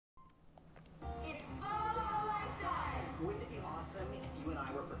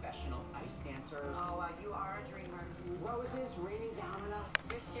announcers. Oh, you are a dreamer. Roses raining down on us.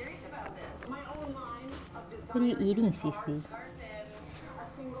 You're serious about this? My own line of designer. What are you eating, Cece? Carson. A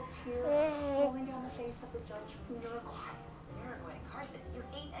single tear rolling down the face of the judge from Uruguay. Uruguay. Carson, you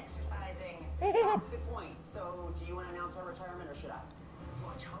hate exercising. Good point. So, do you want to announce our retirement or should I?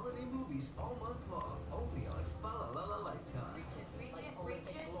 Watch holiday movies all month long, only on Fa La La Lifetime. Reach it, reach it, Oh, reach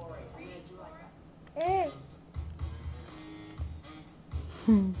the it. glory. I'm Reach gonna do like for that. it.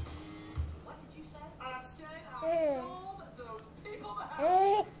 What did you say? I said I sold those people the house.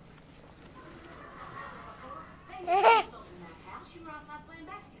 Hey, you sold in that house. You were outside playing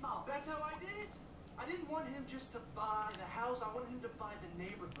basketball. That's how I did it. I didn't want him just to buy the house. I wanted him to buy the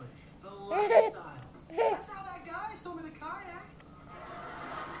neighborhood, the lifestyle. That's how that guy sold me the kayak.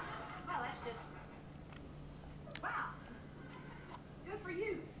 Well, that's just... Wow. Good for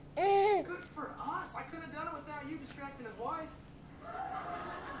you. Good for us. I couldn't have done it without you distracting his wife.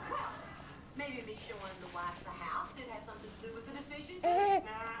 Well, maybe me showing the wife the house did have something to do with the decision, too.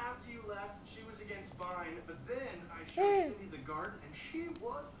 Nah, after you left, she was against buying, but then I showed Cindy the garden, and she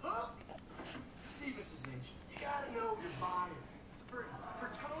was hooked. See, Mrs. H, you gotta know your buyer. For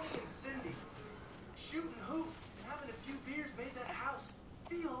Tony and Cindy, shooting hoop and having a few beers made that house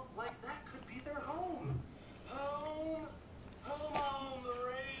feel like that could be their home. Home on the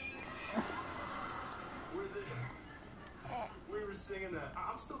range. We were singing that.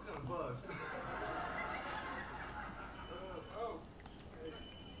 I'm still kind of buzzed. Oh,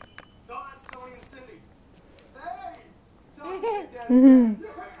 that's Tony and Cindy. Hey, Tony and Daddy.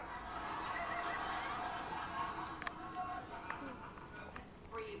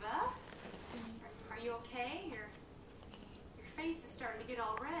 Reba, are you okay? Your face is starting to get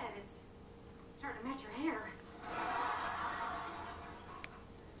all red. It's starting to match your hair.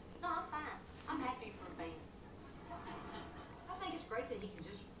 No, I'm fine. I'm happy for a man. I think it's great that he can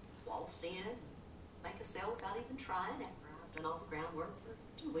just waltz in, make a sale without even trying after I've done all the groundwork for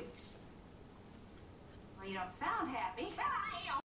 2 weeks. Well, you don't sound happy.